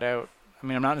rule that out. I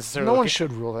mean, I'm not necessarily. No one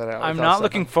should rule that out. I'm not L7.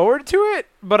 looking forward to it,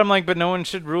 but I'm like, but no one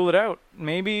should rule it out.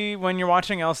 Maybe when you're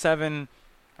watching L7,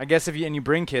 I guess if you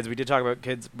bring kids, we did talk about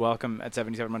kids welcome at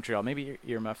 77 Montreal. Maybe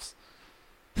earmuffs.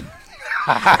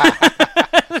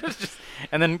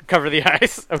 And then cover the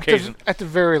eyes occasionally. At the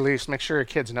very least, make sure your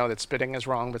kids know that spitting is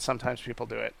wrong, but sometimes people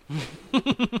do it.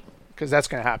 Because that's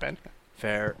going to happen.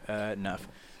 Fair enough.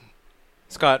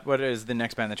 Scott, what is the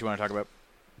next band that you want to talk about?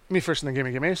 Me First and the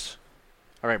Gimme Gimmes.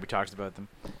 All right, we talked about them.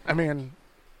 I mean...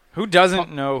 Who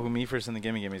doesn't know who Me First and the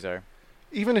Gimme Gimmes are?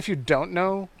 Even if you don't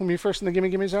know who Me First and the Gimme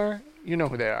Gimmes are, you know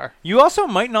who they are. You also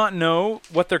might not know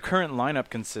what their current lineup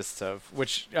consists of,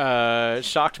 which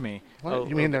shocked me. What?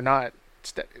 You mean they're not...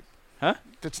 Huh?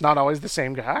 It's not always the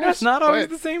same guys? It's not always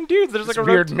the same dudes. There's like a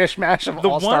weird mishmash of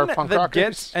all-star punk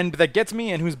rockers. That gets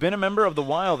me, and who's been a member of The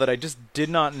While that I just did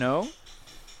not know,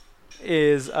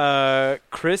 is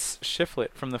Chris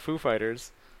Shiflett from the Foo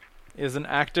Fighters. Is an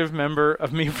active member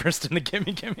of Me First and the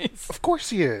Gimme Gimmes. Of course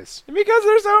he is. Because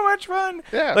they're so much fun.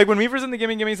 Yeah. Like, when Me First and the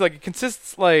Gimme Gimmes, like, it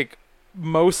consists, like,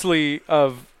 mostly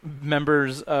of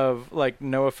members of, like,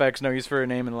 No Effects, No Use for a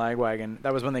Name, and Lagwagon.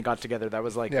 That was when they got together. That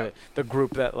was, like, the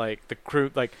group that, like, the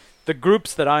crew, like, the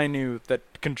groups that I knew that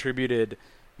contributed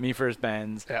Me First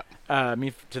bands. Yeah.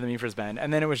 To the Me First band.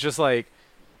 And then it was just, like,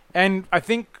 and I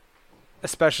think...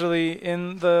 especially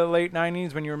in the late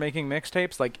 90s when you were making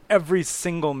mixtapes, like every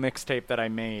single mixtape that I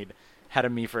made had a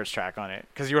Me First track on it.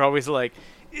 Because you were always like,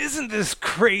 isn't this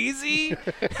crazy?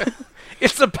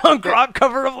 It's a punk rock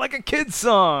cover of like a kid's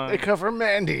song. They cover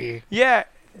Mandy. Yeah.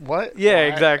 What? Yeah,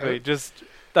 exactly. Just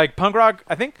like punk rock,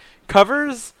 I think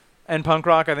covers and punk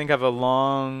rock, I think, have a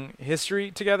long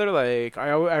history together. Like, I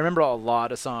remember a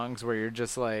lot of songs where you're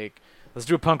just like, let's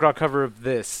do a punk rock cover of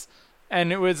this. And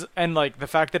like, the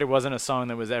fact that it wasn't a song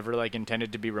that was ever, like,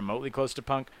 intended to be remotely close to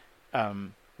punk,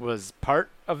 was part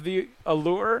of the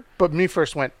allure. But Me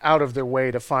First went out of their way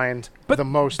to find the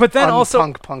most but then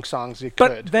also punk songs they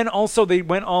But could. then also they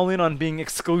went all in on being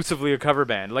exclusively a cover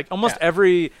band. Like almost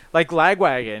every, like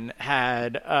Lagwagon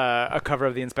had a cover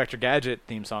of the Inspector Gadget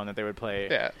theme song that they would play.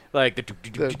 Yeah. Like the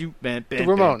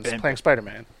Ramones playing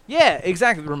Spider-Man. Yeah,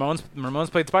 exactly.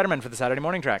 Ramones played Spider-Man for the Saturday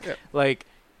morning track. Yeah. Like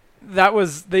that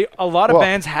was a lot of Well-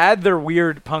 bands had their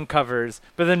weird punk covers,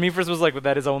 but then Me First was like, well,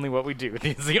 that is only what we do.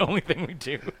 This is the only thing we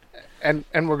do. And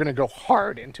we're going to go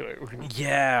hard into it. We're gonna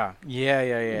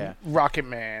Yeah. Rocket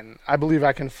Man, I Believe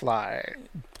I Can Fly,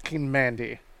 King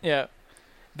Mandy. Yeah.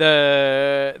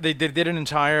 They did an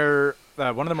entire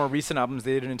one of the more recent albums.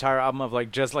 They did an entire album of like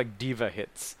just like diva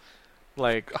hits,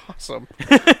 like Awesome.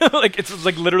 like it's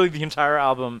like literally the entire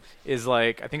album is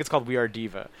like, I think it's called We Are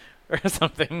Diva or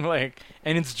something, like,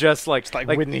 and it's just like It's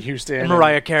like Whitney Houston. and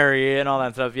Mariah Carey and all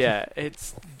that stuff. Yeah,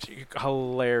 it's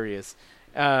hilarious.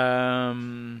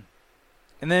 And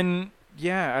then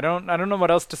I don't know what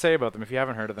else to say about them. If you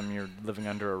haven't heard of them, you're living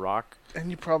under a rock.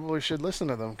 And you probably should listen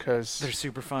to them because They're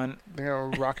super fun.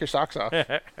 rock your socks off.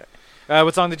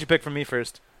 What song did you pick from Me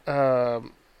First?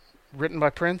 Written by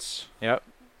Prince, Yep.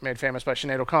 made famous by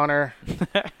Sinead O'Connor.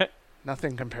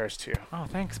 Nothing compares to you. Oh,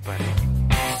 thanks, buddy.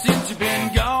 Since you've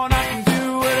been gone, I can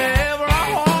do whatever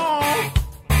I want.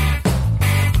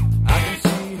 I can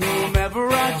see whomever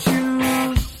I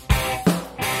choose.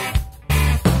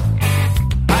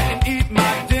 I can eat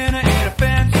my dinner in a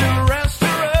fancy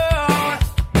restaurant.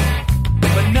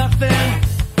 But nothing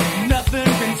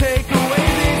can take away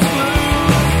these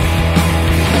blues.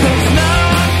 'Cause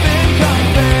nothing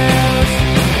compares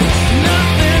to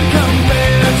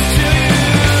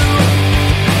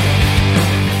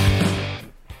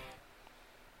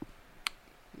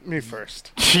you. Me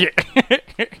First.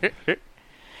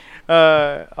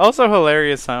 Also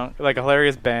hilarious song, like a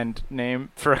hilarious band name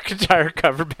for a entire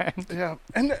cover band. Yeah.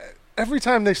 And every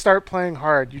time they start playing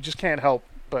hard, you just can't help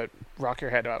but rock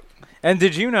your head out. And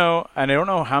did you know, and I don't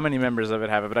know how many members of it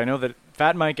have it, but I know that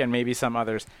Fat Mike and maybe some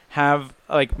others have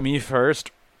like Me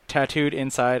First tattooed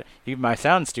inside. You might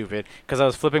sound stupid because I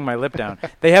was flipping my lip down.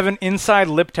 They have an inside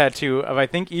lip tattoo of, I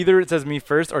think either it says Me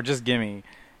First or just Gimme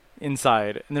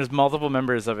inside. And there's multiple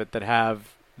members of it that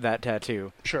have that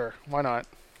tattoo. Sure. Why not?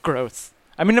 Gross.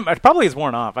 I mean, it probably is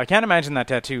worn off. I can't imagine that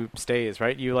tattoo stays,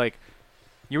 right? You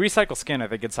recycle skin, I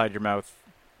think, inside your mouth.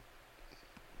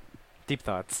 Deep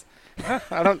thoughts.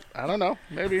 I don't know.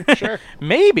 Maybe. Sure.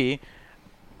 Maybe.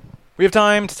 We have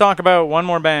time to talk about one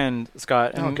more band,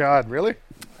 Scott. Oh, and- God. Really?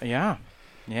 Yeah.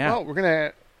 Yeah. Well, we're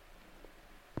going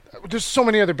to... There's so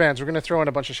many other bands. We're going to throw in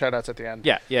a bunch of shout-outs at the end.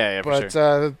 Yeah, for But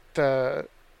sure.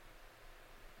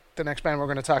 the next band we're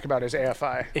going to talk about is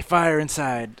AFI. A Fire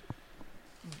Inside.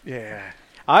 Yeah.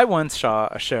 I once saw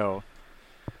a show.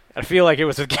 I feel like it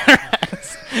was with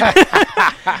Garrett.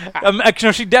 Actually,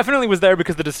 no, she definitely was there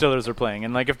because the Distillers were playing.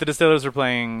 And like, if the Distillers were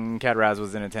playing, Cat Raz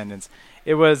was in attendance.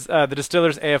 It was the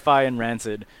Distillers, AFI, and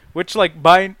Rancid, which like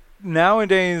by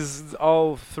nowadays,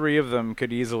 all three of them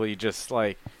could easily just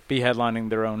like be headlining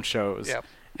their own shows. Yep.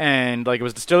 And like, it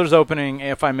was Distillers opening,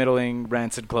 AFI middling,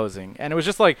 Rancid closing, and it was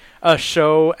just like a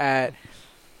show at.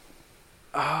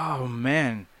 Oh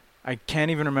man, I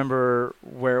can't even remember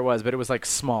where it was, but it was like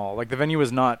small. Like the venue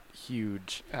was not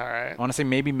huge. All right. I want to say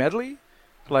maybe Medley.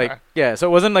 Like Okay. yeah, so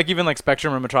it wasn't like even like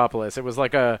Spectrum or Metropolis. It was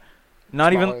like a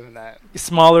not Smaller even than that.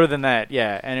 smaller than that.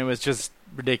 Yeah, and it was just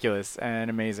ridiculous and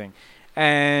amazing.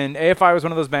 And AFI was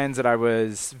one of those bands that I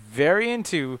was very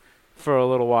into for a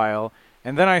little while,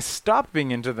 and then I stopped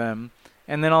being into them,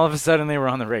 and then all of a sudden they were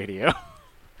on the radio.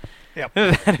 Yep.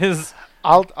 That is.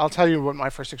 I'll tell you what my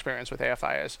first experience with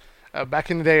AFI is.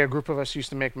 Back in the day, a group of us used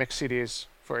to make mix CDs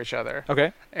for each other.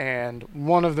 Okay. And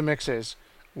one of the mixes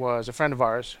was a friend of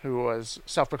ours who was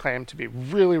self-proclaimed to be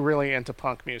really, really into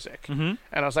punk music. Mm-hmm.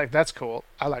 And I was like, that's cool.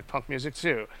 I like punk music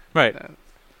too. Right.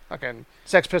 Fucking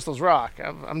Sex Pistols rock.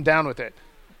 I'm down with it.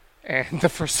 And the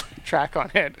first track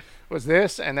on it was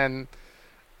this, and then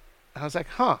I was like,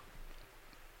 huh.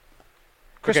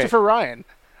 Christopher Ryan.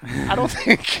 I don't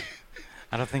think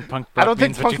punk. I don't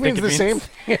think means what punk you means think the it same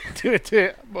thing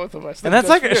to both of us. And that's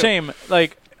like a you. shame.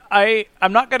 Like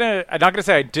I'm not gonna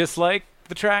say I dislike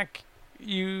the track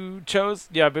you chose.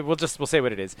 Yeah, but we'll say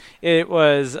what it is. It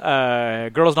was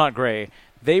Girls Not Grey.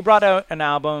 They brought out an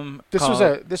album. This called,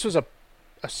 was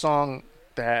a song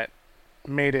that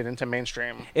made it into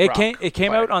mainstream. It rock came play.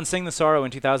 out on Sing the Sorrow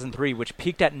in 2003, which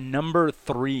peaked at number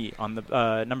 5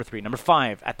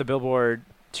 at the Billboard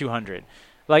 200,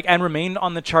 and remained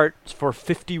on the chart for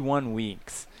 51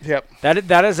 weeks. Yep.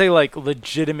 That is a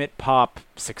legitimate pop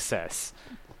success.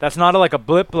 That's not a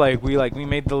blip. We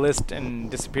made the list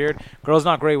and disappeared. Girls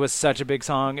Not Grey was such a big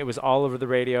song. It was all over the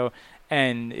radio,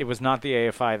 and it was not the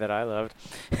AFI that I loved.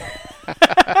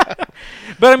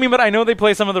 But I know they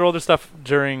play some of their older stuff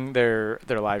during their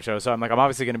live show, so I'm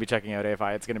obviously going to be checking out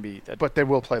AFI. It's going to be. But they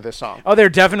will play this song. Oh, they're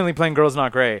definitely playing Girls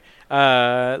Not Grey.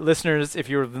 Listeners, if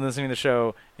you've been listening to the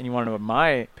show and you want to know what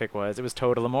my pick was, it was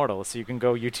Total Immortal. So you can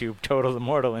go YouTube Total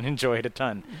Immortal and enjoy it a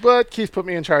ton. But Keith put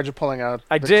me in charge of pulling out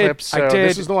the clips, so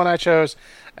this is the one I chose.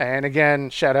 And again,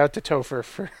 shout out to Topher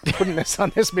for putting this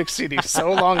on this mix CD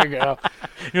so long ago.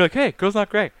 You're like, hey, Girls Not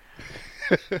Grey.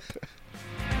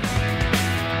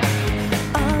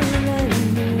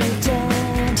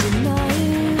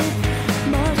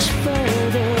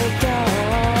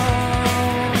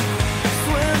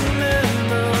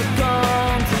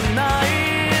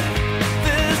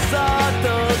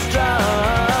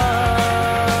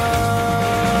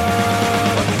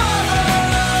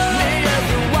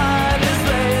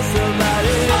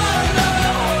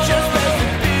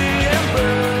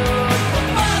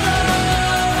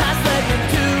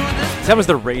 That was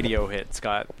the radio hit,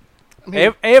 Scott.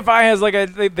 AFI has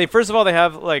they first of all they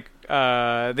have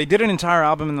they did an entire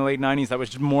album in the late 90s that was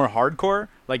just more hardcore,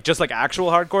 just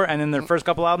actual hardcore, and then their first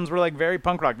couple albums were very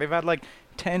punk rock. They've had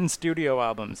 10 studio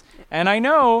albums. And I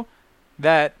know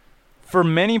that for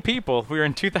many people who are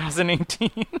in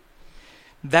 2018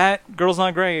 that Girls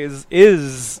Not Grey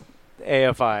is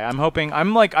AFI.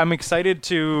 I'm excited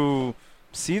to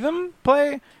see them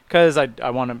play cuz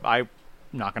I'm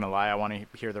not gonna lie, I want to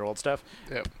hear their old stuff.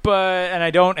 Yep. And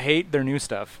I don't hate their new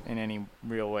stuff in any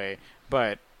real way.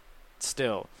 But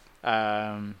still,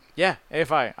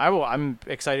 AFI. I'm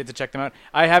excited to check them out.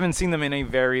 I haven't seen them in a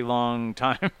very long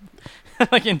time,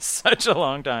 in such a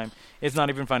long time. It's not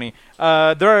even funny.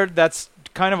 That's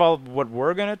kind of all what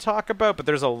we're gonna talk about. But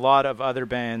there's a lot of other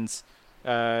bands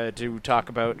to talk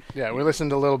about. Yeah, we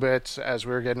listened a little bit as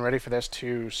we were getting ready for this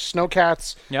to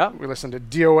Snowcats. Yeah. We listened to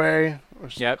DOA.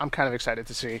 Which Yep. I'm kind of excited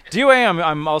to see. DOA,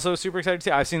 I'm also super excited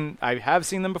to see. I have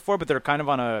seen them before, but they're kind of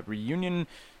on a reunion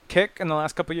kick in the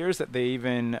last couple of years. That they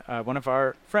even one of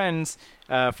our friends,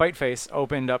 Fight Face,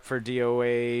 opened up for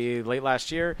DOA late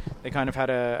last year. They kind of had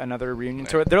another reunion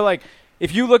tour. They're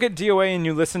if you look at DOA and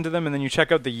you listen to them and then you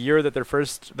check out the year that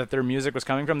their music was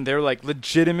coming from, they're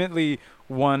legitimately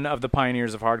one of the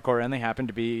pioneers of hardcore, and they happen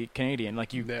to be Canadian.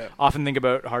 You often think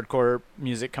about hardcore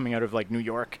music coming out of New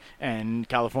York and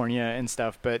California and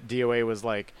stuff, but DOA was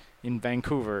in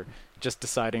Vancouver, just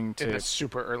deciding to In the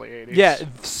super early 80s. Yeah,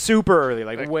 super early,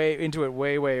 way into it,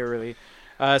 way early.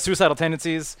 Suicidal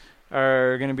Tendencies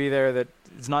are going to be there. That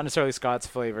it's not necessarily Scott's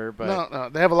flavor, but No,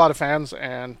 they have a lot of fans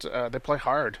and they play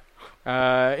hard.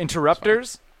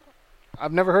 Interrupters.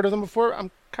 I've never heard of them before. I'm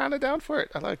kind of down for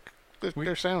it. I like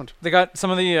their sound. They got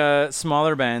some of the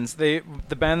smaller bands. The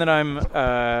band that I'm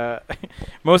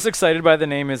most excited by the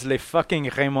name is Les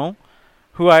Fucking Raymond,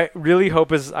 who I really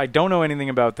hope is. I don't know anything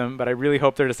about them, but I really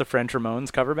hope they're just a French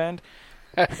Ramones cover band.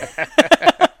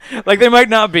 They might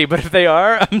not be, but if they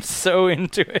are, I'm so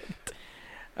into it.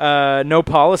 No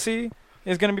Policy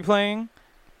is going to be playing.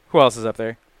 Who else is up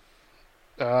there?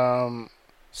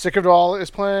 Sick of It All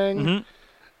is playing.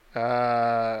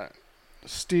 Mm-hmm.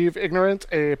 Steve Ignorant,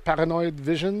 A Paranoid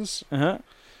Visions. Uh-huh.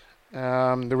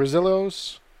 The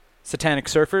Rezillos. Satanic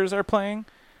Surfers are playing.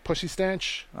 Pussy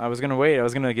Stench. I was going to wait.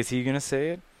 Is he going to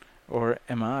say it? Or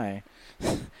am I?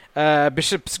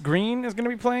 Bishop's Green is going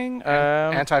to be playing.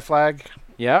 Anti-Flag.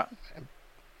 Yeah.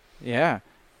 Yeah.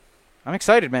 I'm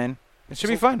excited, man. It should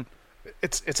be fun.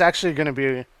 It's actually going to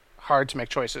be hard to make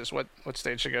choices what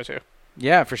stage to go to.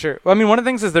 Yeah, for sure. Well, one of the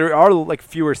things is there are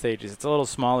fewer stages. It's a little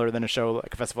smaller than a show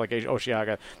like a festival like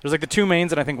Osheaga. There's the two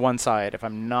mains and I think one side, if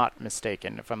I'm not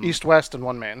mistaken. East, West, and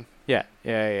one main. Yeah.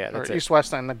 That's or it. East,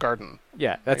 West, and the Garden.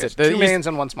 Yeah, that's it. Two mains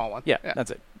and one small one. Yeah,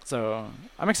 that's it. So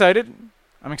I'm excited.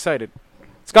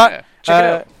 Scott, check it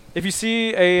out. If you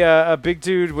see a big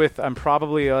dude with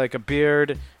probably a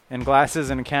beard and glasses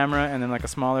and a camera, and then a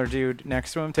smaller dude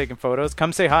next to him taking photos,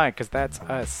 come say hi, because that's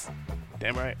us.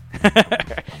 Damn right.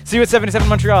 See you at 77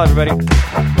 Montreal, everybody.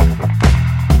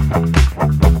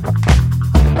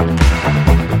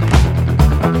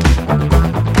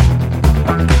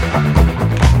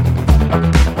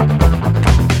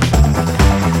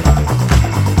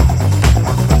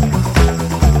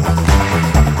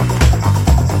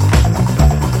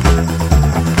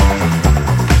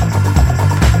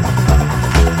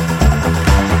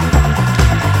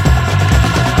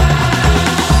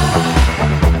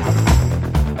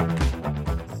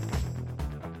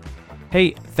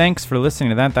 Hey, thanks for listening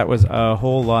to that. That was a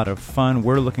whole lot of fun.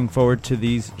 We're looking forward to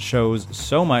these shows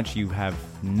so much you have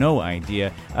no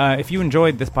idea. If you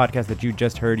enjoyed this podcast that you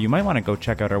just heard, you might want to go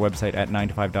check out our website at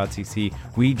 9to5.cc.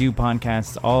 We do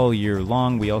podcasts all year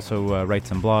long. We also write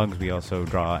some blogs. We also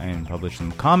draw and publish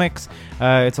some comics.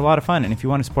 It's a lot of fun. And if you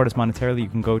want to support us monetarily, you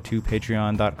can go to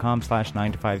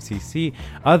patreon.com/9to5cc.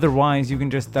 Otherwise, you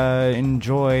can just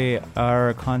enjoy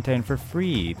our content for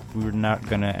free. We're not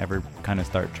going to ever kind of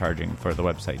start charging for the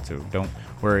website, so don't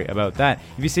worry about that.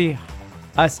 If you see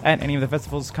us at any of the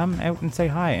festivals, come out and say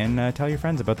hi and tell your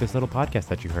friends about this little podcast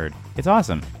that you heard. It's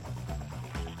awesome.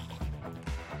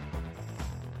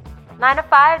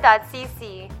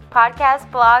 9to5.cc. Podcasts,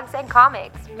 blogs, and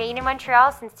comics. Made in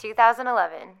Montreal since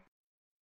 2011.